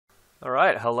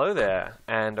Alright, hello there,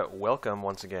 and welcome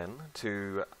once again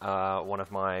to one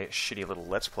of my shitty little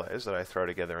Let's Plays that I throw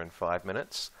together in 5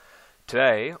 minutes.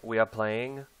 Today, we are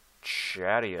playing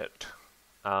Chariot.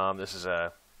 This is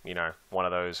one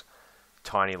of those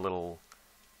tiny little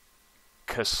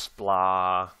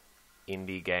Kaspla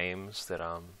indie games that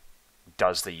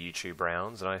does the YouTube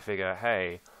rounds, and I figure,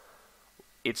 hey,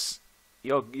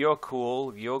 you're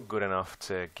cool, you're good enough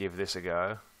to give this a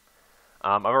go.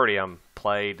 I've already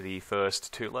played the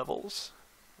first 2 levels.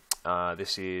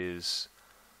 This is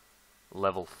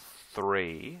level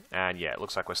 3, and yeah, it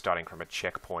looks like we're starting from a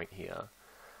checkpoint here.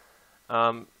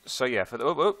 So yeah, for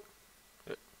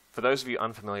those of you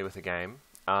unfamiliar with the game,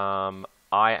 I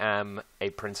am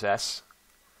a princess.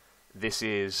 This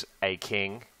is a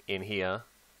king in here,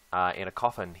 in a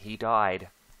coffin. He died,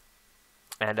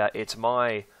 and it's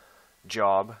my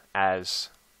job as,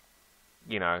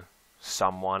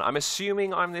 someone. I'm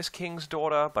assuming I'm this king's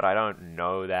daughter, but I don't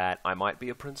know that. I might be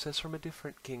a princess from a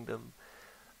different kingdom.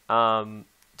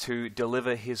 To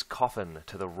deliver his coffin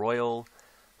to the royal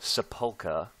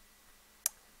sepulchre.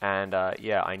 And,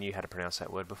 yeah, I knew how to pronounce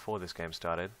that word before this game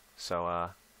started.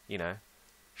 So,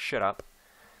 shut up.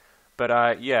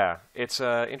 But, yeah, it's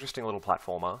an interesting little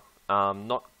platformer.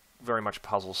 Not very much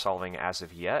puzzle solving as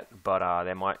of yet, but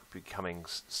there might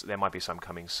be some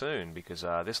coming soon, because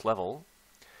this level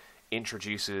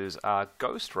introduces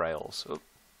ghost rails. Oop,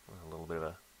 a little bit of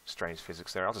a strange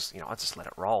physics there. I'll just let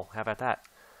it roll. How about that?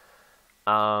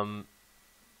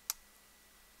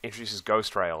 Introduces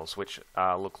ghost rails, which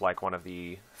look like one of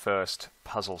the first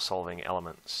puzzle-solving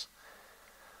elements.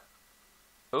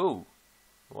 Ooh,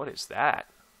 what is that?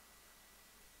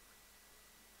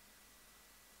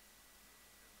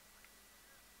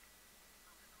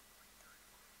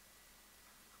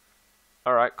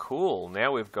 All right, cool.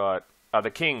 Now we've got. The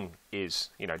king is,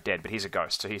 dead, but he's a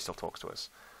ghost, so he still talks to us.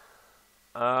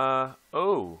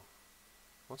 Oh.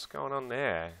 What's going on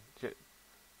there? A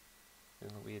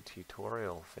weird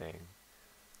tutorial thing.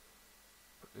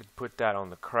 Put that on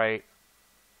the crate.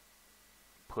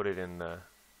 Put it in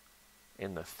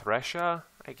the thresher,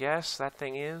 I guess that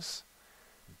thing is.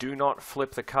 Do not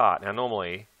flip the cart. Now,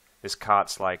 normally, this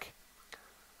cart's like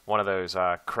one of those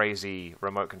crazy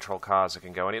remote control cars that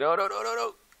can go any. No, no, no, no,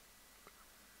 no!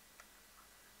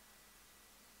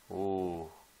 Ooh.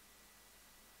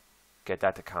 Get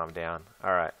that to calm down.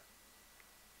 Alright.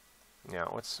 Now,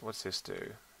 what's this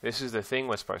do? This is the thing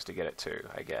we're supposed to get it to,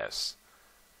 I guess.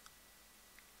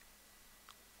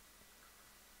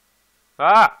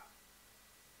 Ah!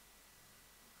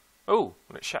 Ooh,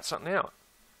 when it shut something out.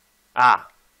 Ah!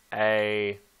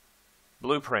 A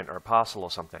blueprint or a parcel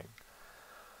or something.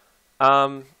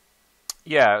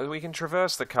 Yeah, we can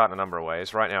traverse the cart in a number of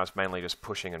ways. Right now it's mainly just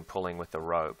pushing and pulling with the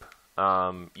rope.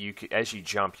 As you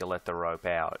jump, you let the rope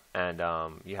out, and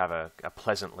you have a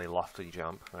pleasantly lofty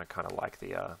jump. I kind of like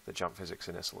the jump physics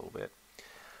in this a little bit.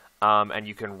 And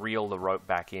you can reel the rope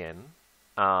back in,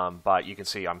 but you can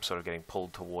see I'm sort of getting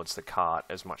pulled towards the cart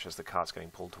as much as the cart's getting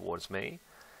pulled towards me.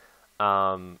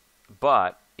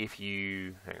 But if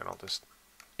you hang on,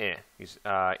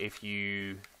 if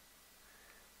you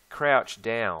crouch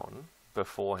down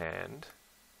beforehand,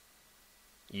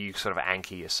 you sort of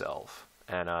anchor yourself.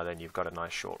 And then you've got a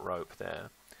nice short rope there.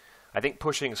 I think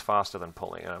pushing is faster than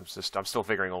pulling. I'm still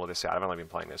figuring all of this out. I've only been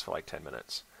playing this for like 10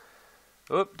 minutes.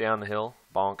 Oop, down the hill,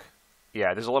 bonk.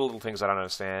 Yeah, there's a lot of little things I don't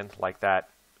understand, like that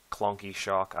clonky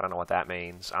shock. I don't know what that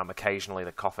means. Occasionally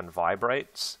the coffin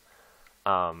vibrates,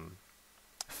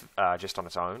 just on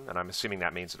its own, and I'm assuming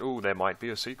that means that there might be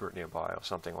a secret nearby or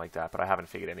something like that. But I haven't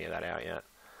figured any of that out yet.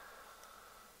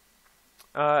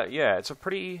 Yeah, it's a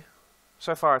pretty.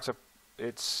 So far,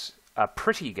 it's a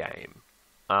pretty game,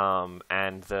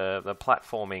 and the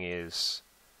platforming is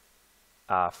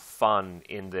fun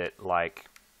in that,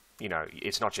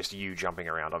 it's not just you jumping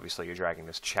around. Obviously, you're dragging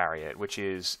this chariot, which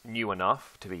is new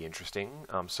enough to be interesting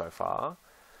so far.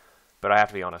 But I have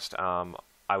to be honest,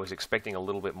 I was expecting a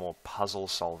little bit more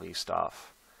puzzle-solvy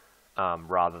stuff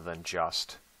rather than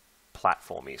just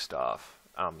platformy stuff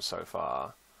so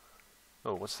far.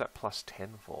 Oh, what's that plus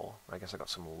 10 for? I guess I got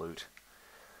some loot.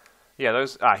 Yeah,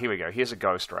 those. Here we go. Here's a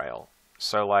ghost rail.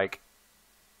 So, I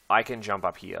can jump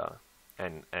up here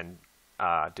and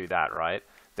do that, right?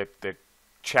 The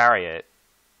chariot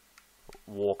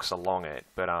walks along it,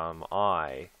 but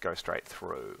I go straight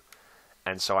through.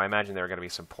 And so I imagine there are going to be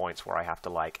some points where I have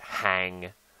to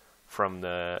hang from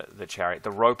the chariot. The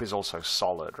rope is also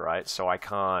solid, right? So I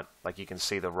can't, you can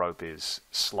see the rope is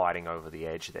sliding over the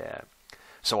edge there.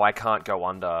 So I can't go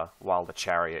under while the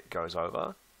chariot goes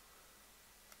over.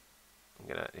 I'm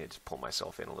going to just pull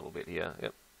myself in a little bit here.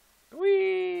 Yep.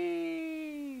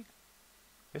 Whee!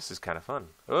 This is kind of fun.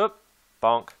 Oop,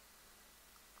 bonk.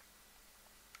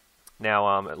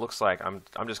 Now, it looks like I'm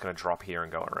just going to drop here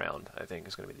and go around. I think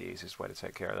is going to be the easiest way to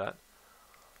take care of that.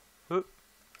 Whoop,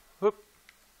 whoop,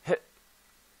 hit.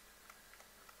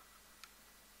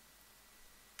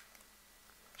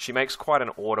 She makes quite an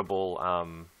audible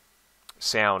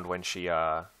sound when she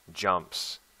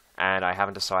jumps, and I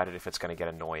haven't decided if it's going to get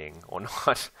annoying or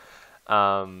not.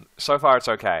 So far, it's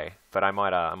okay, but I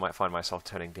might find myself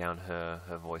turning down her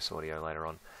voice audio later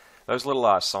on. Those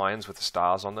little signs with the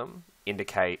stars on them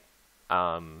indicate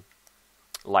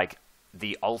like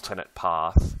the alternate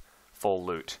path for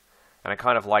loot, and I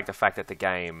kind of like the fact that the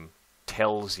game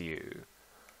tells you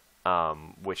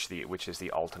which is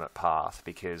the alternate path,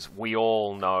 because we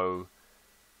all know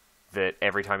that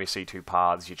every time you see two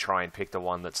paths, you try and pick the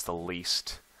one that's the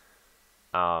least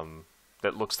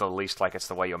that looks the least like it's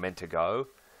the way you're meant to go.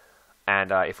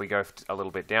 And if we go a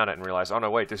little bit down it and realize, oh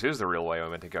no, wait, this is the real way we're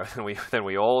meant to go, then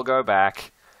we all go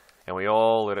back and we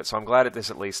all loot it. So I'm glad that this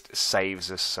at least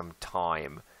saves us some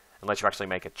time and lets you actually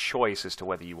make a choice as to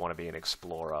whether you want to be an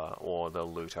explorer or the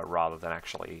looter, rather than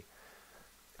actually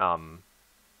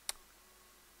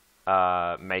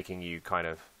making you kind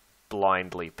of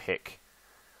blindly pick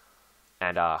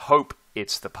and hope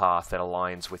it's the path that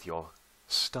aligns with your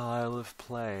style of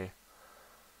play.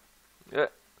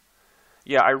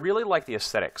 Yeah, I really like the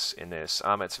aesthetics in this.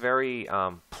 It's very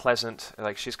pleasant.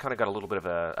 Like, she's kind of got a little bit of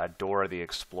a Dora the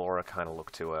Explorer kind of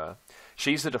look to her.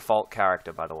 She's the default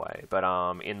character, by the way, but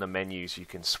in the menus you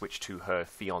can switch to her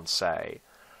fiancé.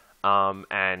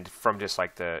 And from just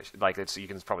like you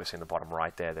can probably see in the bottom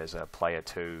right there, there's a player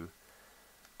 2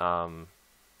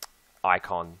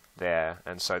 icon there,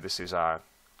 and so this is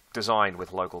designed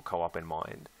with local co-op in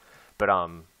mind. But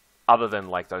other than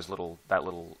like that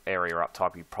little area up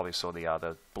top, you probably saw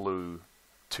the blue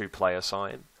 2-player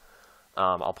sign.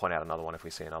 I'll point out another one if we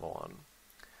see another one.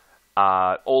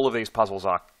 All of these puzzles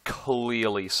are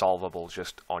clearly solvable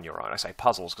just on your own. I say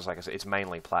puzzles because, like I said, it's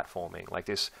mainly platforming. Like,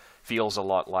 this feels a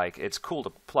lot like, it's cool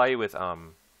to play with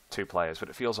 2 players, but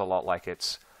it feels a lot like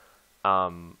it's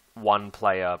one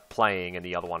player playing and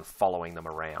the other one following them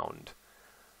around.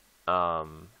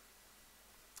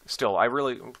 Still,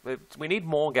 we need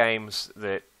more games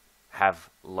that have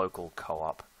local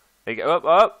co-op. There you go.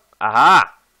 Oh,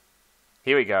 aha!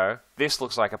 Here we go. This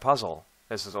looks like a puzzle.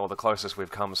 This is all the closest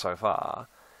we've come so far.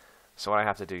 So what I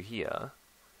have to do here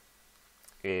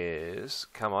is,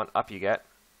 come on, up you get.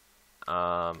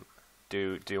 Do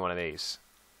one of these.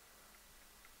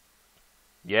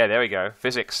 Yeah, there we go.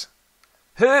 Physics.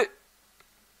 Oh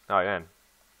man.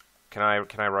 Can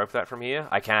I rope that from here?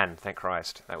 I can, thank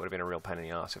Christ. That would have been a real pain in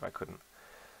the ass if I couldn't.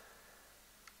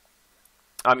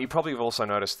 You probably have also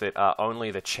noticed that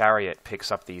only the Chariot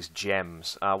picks up these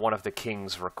gems. One of the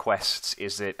king's requests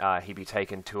is that he be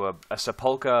taken to a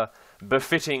sepulchre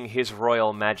befitting his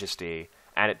royal majesty,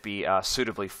 and it be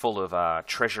suitably full of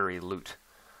treasury loot.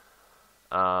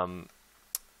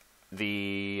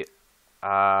 The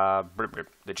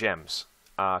gems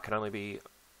can only be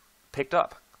picked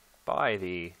up by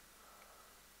the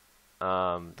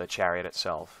Chariot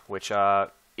itself, which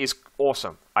is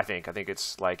awesome. I think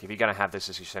it's like, if you're going to have this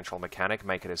as your central mechanic,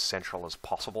 make it as central as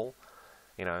possible.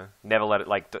 You know, never let it,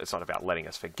 like, it's not about letting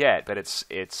us forget, but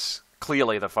it's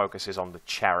clearly the focus is on the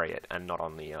Chariot and not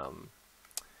on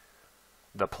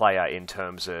the player in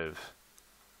terms of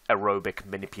aerobic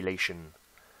manipulation.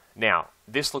 Now,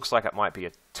 this looks like it might be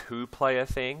a 2-player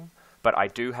thing, but I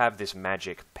do have this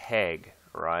magic peg,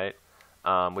 right?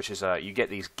 Which is you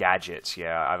get these gadgets.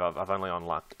 Yeah, I've only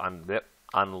unlocked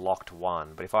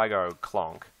one, but if I go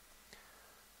clonk,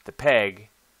 the peg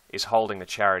is holding the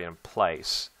Chariot in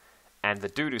place, and the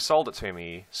dude who sold it to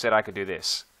me said I could do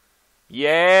this.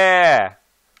 Yeah!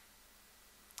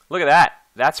 Look at that.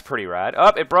 That's pretty rad. Oh,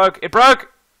 it broke! It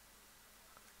broke!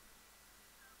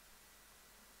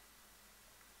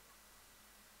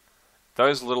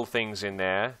 Those little things in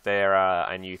there, they're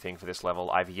a new thing for this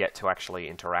level. I've yet to actually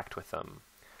interact with them.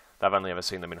 I've only ever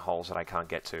seen them in holes that I can't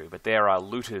get to. But there are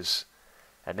looters,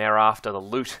 and they're after the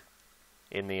loot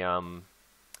in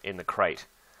the crate.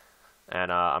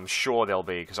 And I'm sure there'll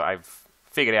be, because I've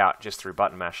figured out just through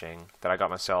button mashing that I got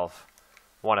myself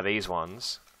one of these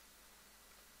ones.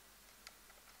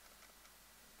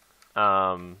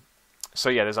 So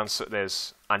yeah,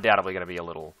 there's undoubtedly going to be a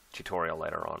little tutorial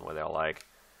later on where they'll like,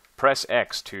 press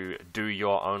X to do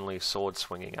your only sword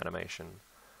swinging animation.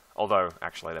 Although,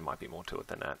 actually, there might be more to it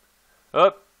than that.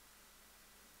 Oh!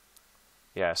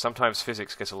 Yeah, sometimes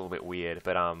physics gets a little bit weird,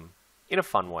 but in a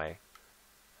fun way.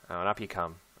 And up you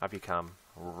come. Up you come.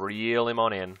 Reel him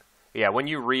on in. Yeah, when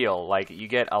you reel, like, you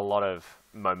get a lot of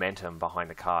momentum behind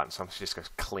the cart, and sometimes it just goes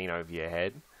clean over your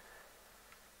head.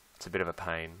 It's a bit of a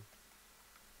pain.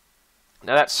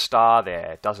 Now that star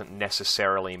there doesn't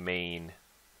necessarily mean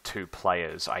 2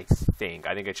 players, I think.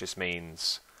 I think it just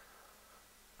means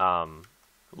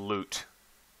loot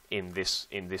in this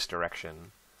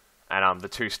direction. And the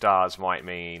 2 stars might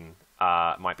mean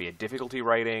might be a difficulty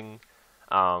rating,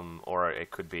 or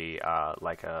it could be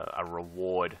like a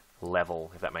reward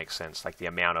level, if that makes sense, like the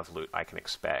amount of loot I can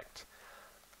expect.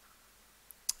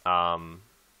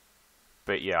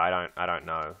 But yeah, I don't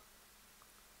know.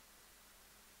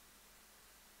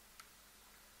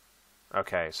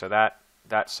 Okay, so that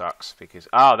sucks because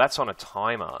that's on a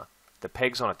timer. The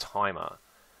peg's on a timer,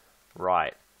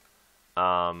 right?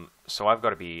 So I've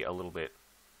got to be a little bit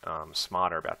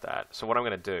smarter about that. So what I'm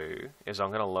going to do is I'm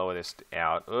going to lower this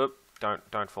out. Oop,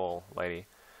 don't fall, lady.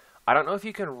 I don't know if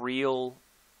you can reel,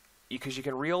 because you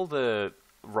can reel the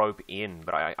rope in,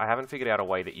 but I haven't figured out a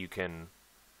way that you can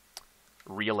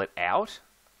reel it out.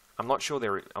 I'm not sure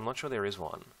there is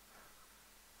one.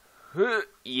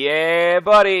 Yeah,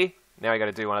 buddy. Now I got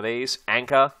to do one of these.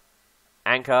 Anchor.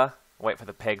 Wait for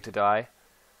the peg to die.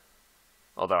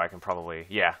 Although I can probably...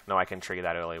 Yeah, no, I can trigger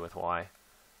that early with Y.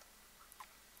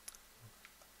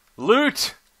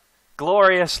 Loot!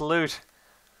 Glorious loot!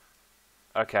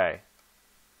 Okay.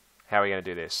 How are we going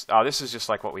to do this? Oh, this is just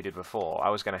like what we did before. I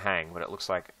was going to hang, but it looks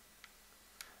like...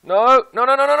 No! No!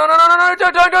 Don't!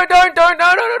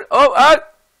 Oh!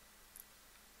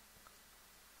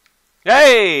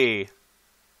 Yay!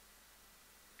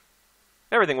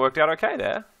 Everything worked out okay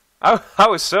there. I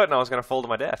was certain I was going to fall to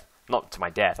my death. Not to my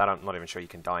death. I'm not even sure you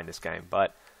can die in this game,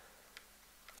 but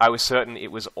I was certain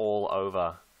it was all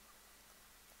over.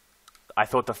 I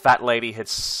thought the fat lady had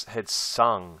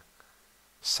sung.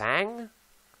 Sang?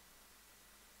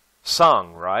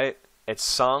 Sung, right? It's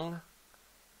sung?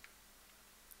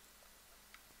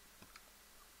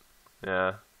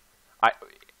 Yeah.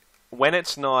 When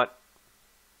it's not...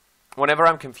 Whenever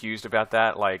I'm confused about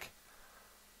that, like...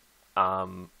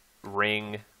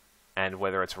 ring and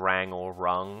whether it's rang or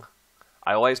rung,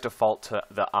 I always default to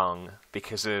the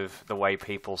because of the way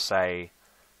people say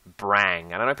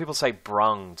brang. And I know people say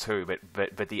brung too,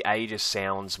 but the A just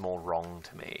sounds more wrong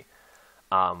to me.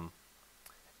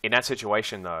 In that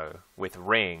situation though, with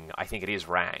ring, I think it is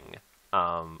rang.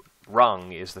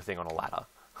 Rung is the thing on a ladder,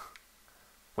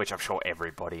 which I'm sure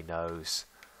everybody knows.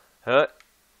 Hurt.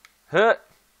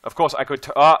 Of course I could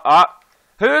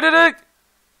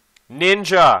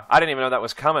Ninja! I didn't even know that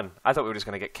was coming. I thought we were just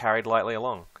going to get carried lightly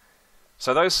along.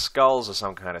 So those skulls are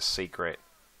some kind of secret.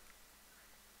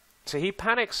 So he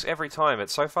panics every time, but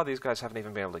so far these guys haven't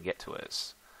even been able to get to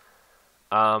us.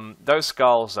 Those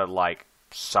skulls are like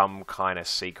some kind of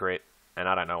secret, and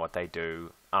I don't know what they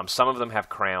do. Some of them have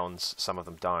crowns, some of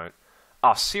them don't.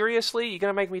 Oh, seriously? You're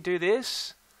going to make me do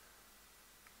this?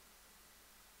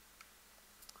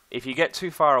 If you get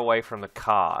too far away from the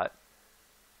cart...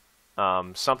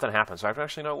 something happens. So I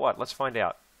actually know what. Let's find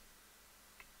out.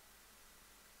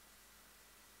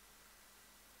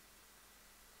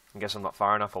 I guess I'm not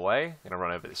far enough away. I'm going to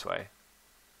run over this way.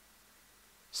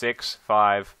 6,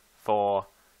 5, 4,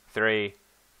 3,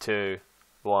 2,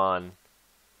 1.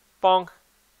 Bonk.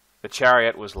 The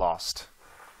chariot was lost.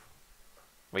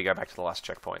 We go back to the last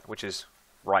checkpoint, which is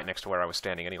right next to where I was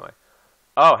standing anyway.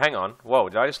 Oh, hang on. Whoa,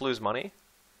 did I just lose money?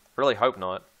 Really hope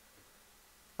not.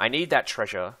 I need that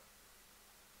treasure.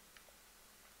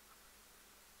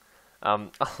 A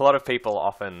lot of people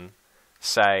often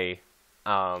say,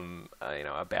 you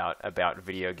know, about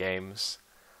video games,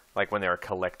 like when there are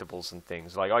collectibles and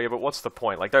things, like, oh yeah, but what's the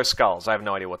point? Like those skulls, I have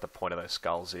no idea what the point of those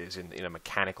skulls is in a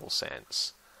mechanical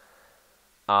sense.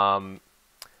 But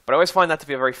I always find that to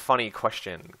be a very funny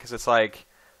question, because it's like,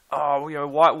 oh, you know,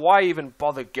 why even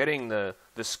bother getting the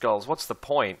skulls? What's the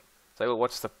point? It's like, well,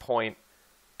 what's the point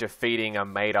defeating a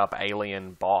made-up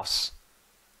alien boss?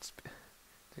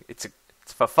 It's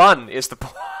for fun is the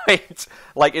point.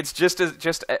 Like, it's just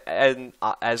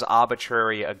as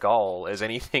arbitrary a goal as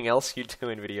anything else you do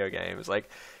in video games. Like,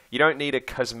 you don't need a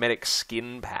cosmetic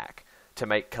skin pack to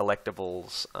make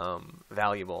collectibles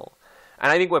valuable.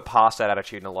 And I think we're past that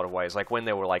attitude in a lot of ways. Like, when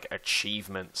there were, like,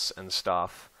 achievements and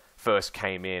stuff first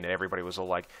came in, and everybody was all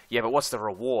like, yeah, but what's the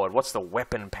reward? What's the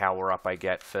weapon power-up I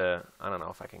get for... I don't know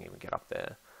if I can even get up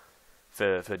there.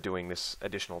 For doing this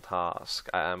additional task.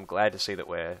 I'm glad to see that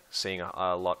we're seeing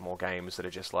a lot more games that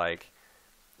are just like...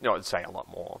 No, I'd say a lot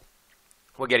more.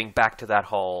 We're getting back to that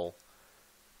whole...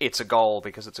 It's a goal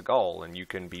because it's a goal, and you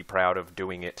can be proud of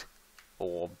doing it,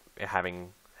 or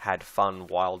having had fun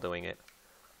while doing it.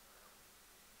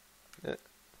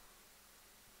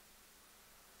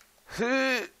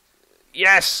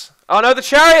 Yes! Oh no, the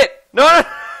chariot! No, no!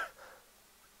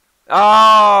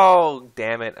 Oh,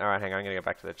 damn it. Alright, hang on, I'm gonna go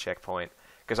back to the checkpoint.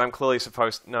 Because I'm clearly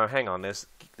supposed... No, hang on,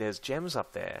 there's gems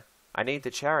up there. I need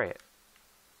the chariot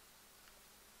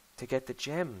to get the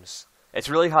gems. It's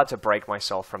really hard to break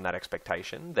myself from that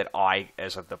expectation that I,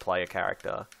 as the player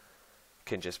character,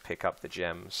 can just pick up the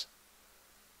gems.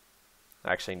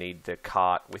 I actually need the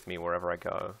cart with me wherever I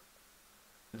go.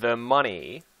 The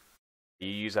money, you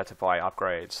use that to buy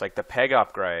upgrades. Like the peg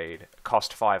upgrade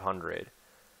cost 500,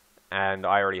 and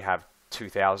I already have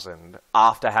 2,000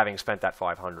 after having spent that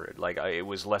 500. Like it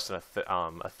was less than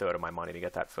a third of my money to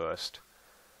get that first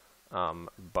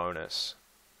bonus.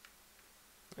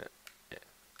 Yeah. Yeah.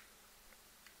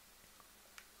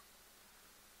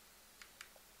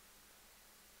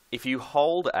 If you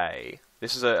hold A,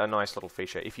 this is a nice little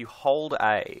feature. If you hold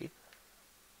A,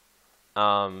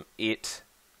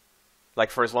 like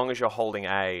for as long as you're holding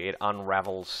A, it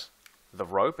unravels the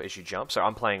rope as you jump. So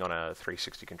I'm playing on a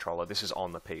 360 controller. This is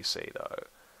on the PC though.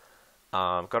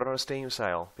 Got it on a Steam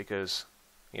sale because,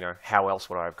 you know, how else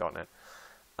would I have gotten it?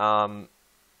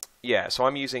 Yeah, so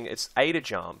I'm using, it's A to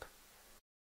jump,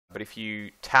 but if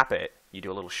you tap it, you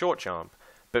do a little short jump.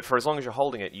 But for as long as you're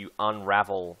holding it, you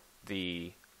unravel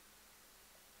the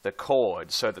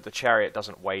cord so that the chariot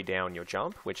doesn't weigh down your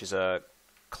jump, which is a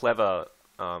clever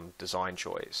design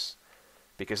choice.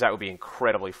 Because that would be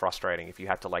incredibly frustrating if you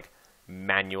had to like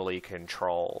manually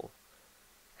control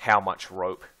how much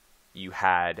rope you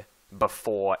had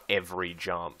before every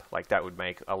jump. Like that would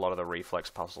make a lot of the reflex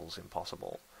puzzles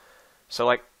impossible. So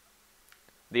like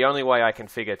the only way I can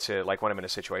figure to, like when I'm in a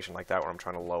situation like that where I'm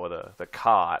trying to lower the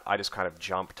cart, I just kind of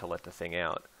jump to let the thing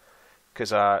out.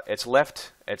 Because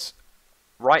it's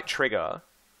right trigger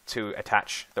to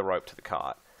attach the rope to the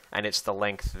cart, and it's the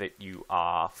length that you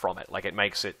are from it. Like it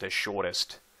makes it the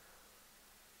shortest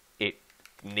it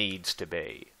needs to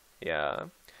be. Yeah.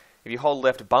 If you hold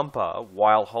left bumper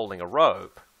while holding a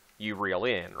rope, you reel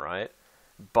in, right?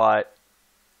 But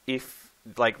if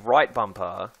like right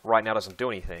bumper right now doesn't do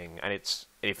anything, and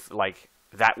if like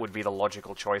that would be the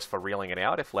logical choice for reeling it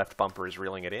out if left bumper is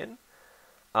reeling it in.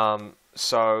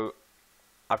 So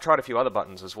I've tried a few other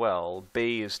buttons as well.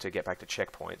 B is to get back to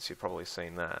checkpoints. You've probably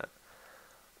seen that.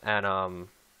 And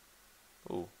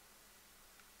ooh.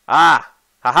 Ah!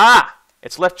 Haha!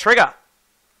 It's left trigger.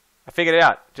 I figured it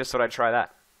out. Just thought I'd try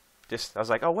that. I was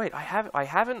like, oh wait, I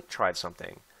haven't tried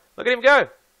something. Look at him go.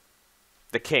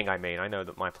 The king, I mean. I know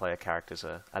that my player character's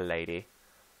a lady.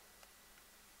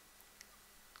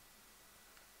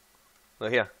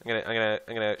 Look here. I'm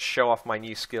gonna show off my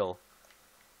new skill.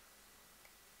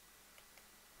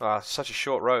 Ah, such a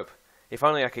short rope. If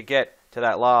only I could get to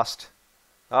that last.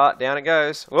 Ah, down it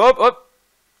goes. Whoop, whoop.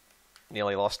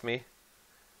 Nearly lost me.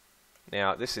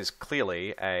 Now, this is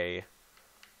clearly a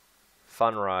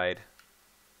fun ride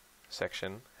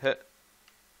section.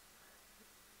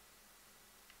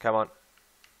 Come on.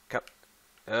 Come.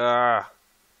 You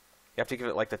have to give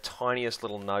it like the tiniest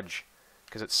little nudge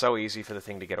because it's so easy for the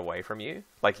thing to get away from you.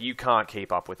 Like, you can't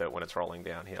keep up with it when it's rolling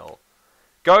downhill.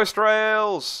 Ghost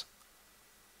rails!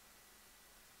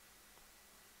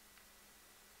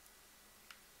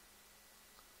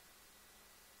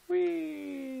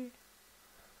 Whee!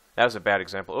 That was a bad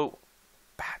example. Oh,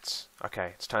 bats.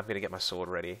 Okay, it's time for me to get my sword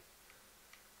ready.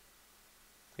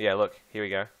 Yeah, look, here we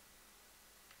go.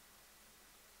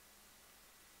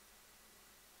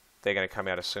 They're going to come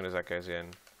out as soon as that goes in.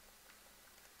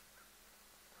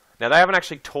 Now, they haven't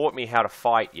actually taught me how to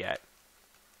fight yet.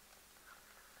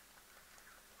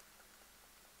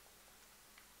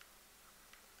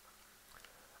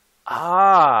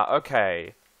 Ah,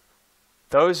 okay.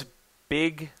 Those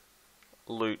big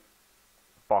loot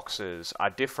boxes are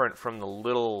different from the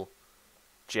little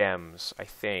gems, I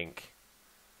think.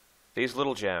 These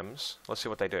little gems, let's see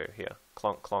what they do here.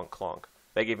 Clonk, clonk, clonk.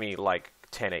 They give me like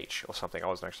 10 each or something. I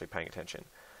wasn't actually paying attention.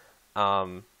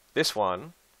 This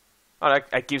one, oh,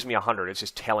 it gives me 100. It's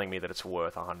just telling me that it's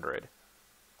worth 100.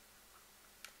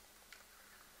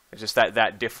 It's just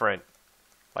that different,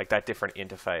 like that different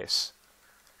interface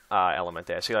element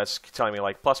there. See, that's telling me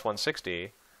like plus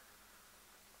 160.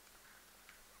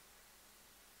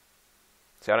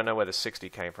 See, I don't know where the 60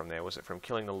 came from there. Was it from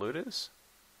killing the looters?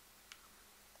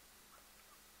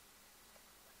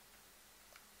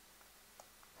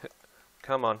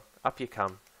 Come on, up you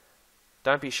come.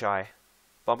 Don't be shy.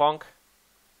 Bonk bonk.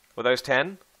 Were those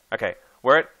 10? Okay,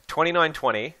 we're at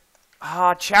 2920.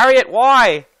 Ah, Chariot,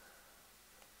 why?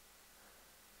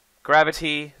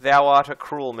 Gravity, thou art a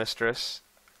cruel mistress.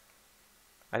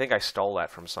 I think I stole that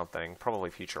from something.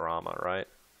 Probably Futurama, right?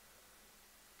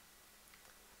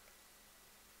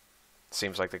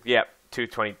 Seems like the... Yep,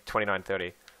 220,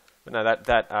 2930. But no,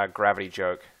 that gravity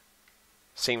joke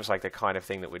seems like the kind of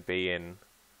thing that would be in,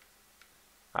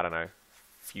 I don't know,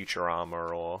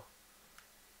 Futurama or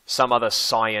some other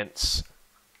science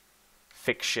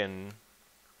fiction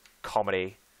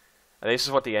comedy. And this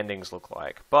is what the endings look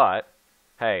like. But,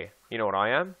 hey, you know what I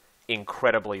am?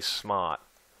 Incredibly smart.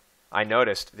 I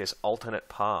noticed this alternate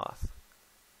path.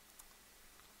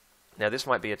 Now this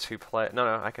might be a two-player...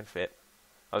 No, I can fit.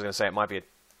 I was going to say it might be a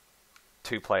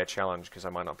two-player challenge because I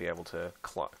might not be able to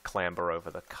clamber over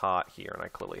the cart here, and I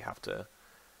clearly have to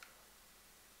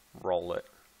roll it.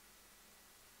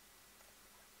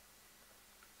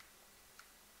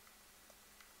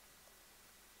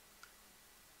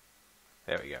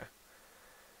 There we go.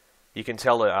 You can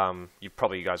tell that you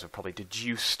guys have probably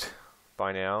deduced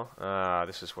by now.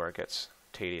 This is where it gets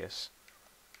tedious.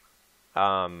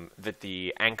 That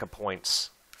the anchor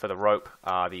points for the rope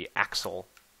are the axle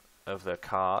of the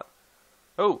cart.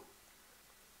 Oh!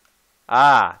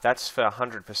 That's for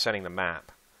 100%ing the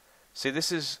map. See,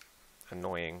 this is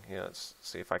annoying. Yeah, let's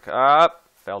see if I can...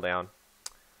 fell down.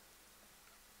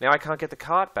 Now I can't get the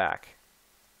cart back.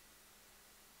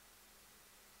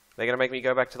 They're going to make me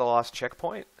go back to the last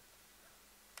checkpoint?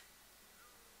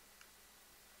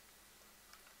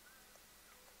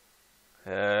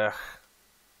 Ugh.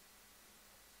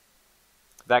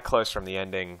 That close from the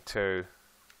ending, too.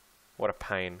 What a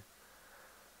pain.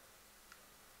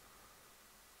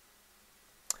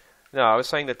 No, I was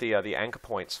saying that the anchor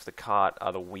points for the cart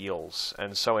are the wheels,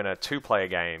 and so in a two-player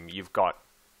game, you've got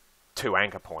two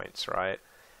anchor points, right?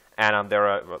 And there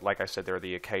are, like I said, there are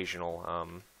the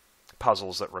occasional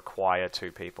puzzles that require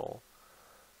two people.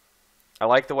 I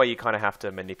like the way you kind of have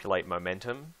to manipulate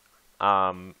momentum.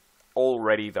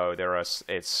 Already, though,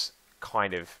 it's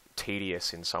kind of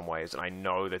tedious in some ways, and I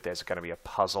know that there's going to be a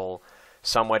puzzle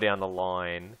somewhere down the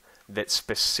line that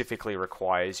specifically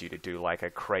requires you to do like a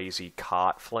crazy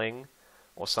cart fling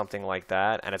or something like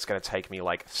that, and it's going to take me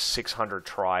like 600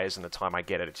 tries, and the time I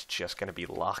get it, it's just going to be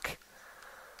luck.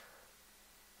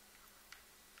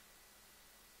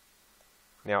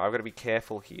 Now, I've got to be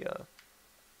careful here,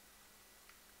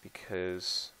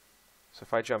 because... So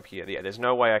if I jump here, yeah, there's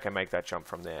no way I can make that jump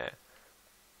from there.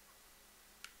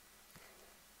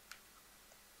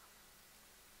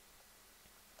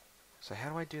 So how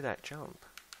do I do that jump?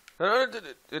 It's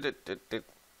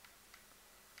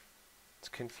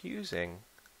confusing.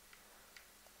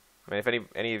 I mean, if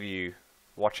any of you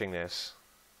watching this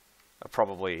are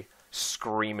probably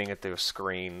screaming at their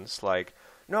screens like,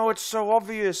 no, it's so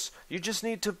obvious. You just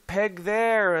need to peg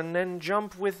there and then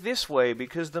jump with this way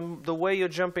because the way you're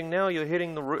jumping now, you're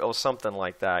hitting the root or something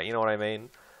like that. You know what I mean?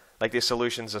 Like, the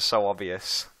solutions are so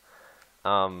obvious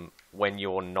when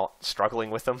you're not struggling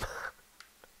with them.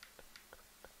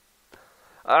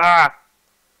 Ah!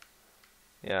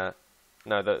 Yeah.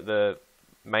 No, the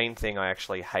main thing I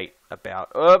actually hate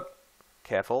about...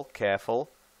 Careful, careful.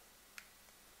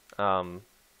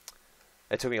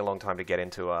 It took me a long time to get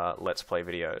into Let's Play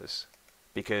videos,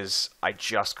 because I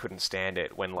just couldn't stand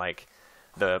it when, like,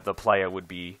 the player would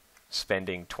be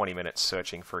spending 20 minutes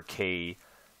searching for a key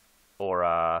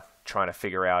or trying to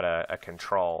figure out a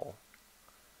control.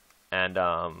 And,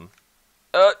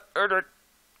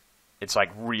 it's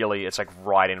like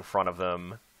right in front of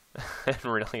them and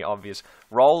really obvious.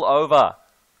 Roll over!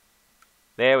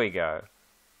 There we go.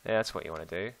 Yeah, that's what you want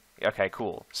to do. Okay,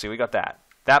 cool. See, we got that.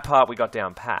 That part we got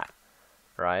down pat.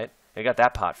 Right? We got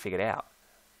that part figured out.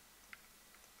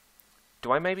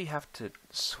 Do I maybe have to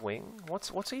swing?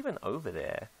 What's even over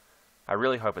there? I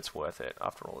really hope it's worth it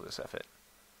after all of this effort.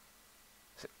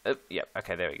 So, yep,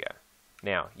 okay, there we go.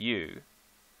 Now, you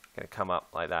gonna come up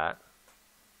like that.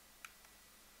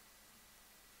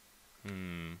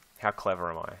 How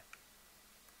clever am I?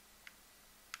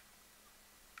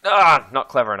 Ah, not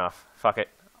clever enough. Fuck it.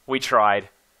 We tried.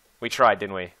 We tried,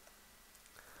 didn't we?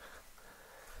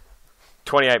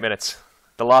 28 minutes.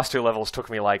 The last two levels took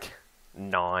me like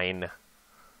 9.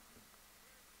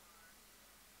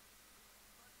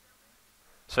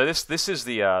 So this is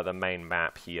the main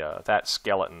map here. That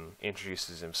skeleton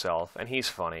introduces himself, and he's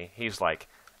funny. He's like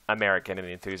American and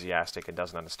enthusiastic and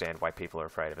doesn't understand why people are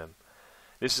afraid of him.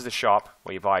 This is the shop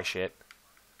where you buy shit.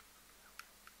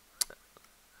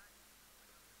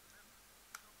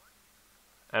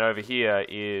 And over here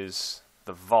is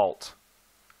the vault.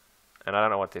 And I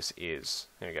don't know what this is.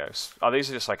 Here we go. Oh, these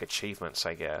are just like achievements,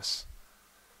 I guess.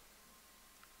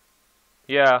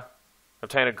 Yeah.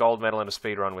 Obtain a gold medal in a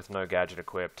speedrun with no gadget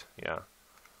equipped. Yeah.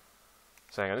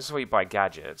 So hang on, this is where you buy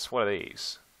gadgets. What are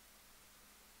these?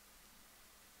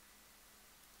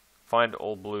 Find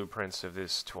all blueprints of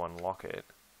this to unlock it.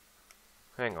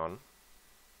 Hang on.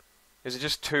 Is it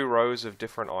just 2 rows of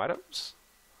different items?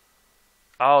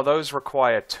 Oh, those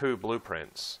require 2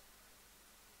 blueprints.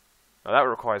 Oh, that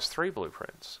requires 3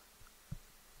 blueprints.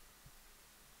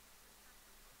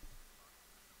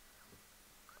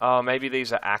 Oh, maybe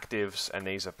these are actives and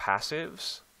these are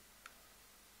passives?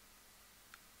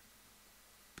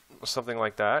 Or something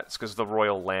like that. It's because the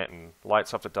Royal Lantern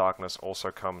lights up the darkness also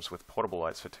comes with portable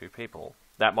lights for 2 people.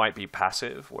 That might be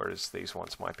passive, whereas these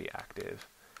ones might be active.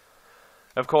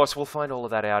 Of course, we'll find all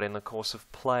of that out in the course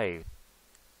of play.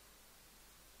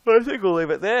 I think we'll leave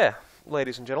it there,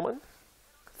 ladies and gentlemen.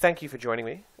 Thank you for joining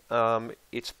me.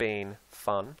 It's been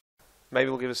fun. Maybe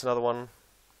we'll give this another one.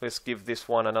 Let's give this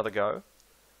one another go.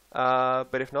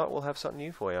 But if not, we'll have something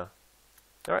new for you.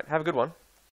 Alright, have a good one.